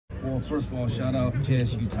Well, first of all, shout out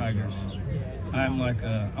JSU Tigers. I'm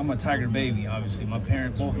a Tiger baby, obviously.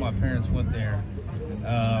 Both my parents went there.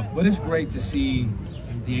 But it's great to see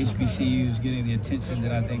the HBCUs getting the attention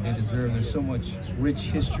that I think they deserve. There's so much rich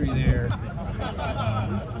history there.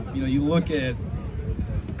 You look at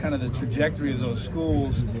kind of the trajectory of those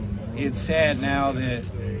schools. It's sad now that,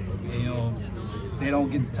 they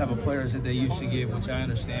don't get the type of players that they used to get, which I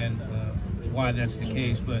understand why that's the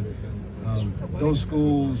case. But those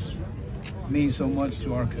schools mean so much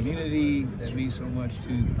to our community, that means so much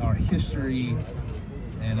to our history.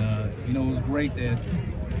 And, it was great that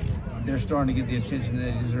they're starting to get the attention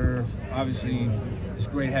that they deserve. Obviously, it's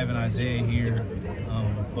great having Isaiah here.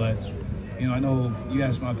 But, I know you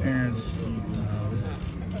asked my parents,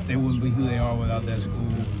 they wouldn't be who they are without that school.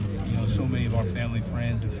 So many of our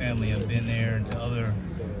friends and family have been there and to other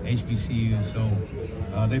HBCUs.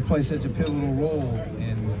 So they play such a pivotal role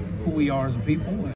in who we are as a people.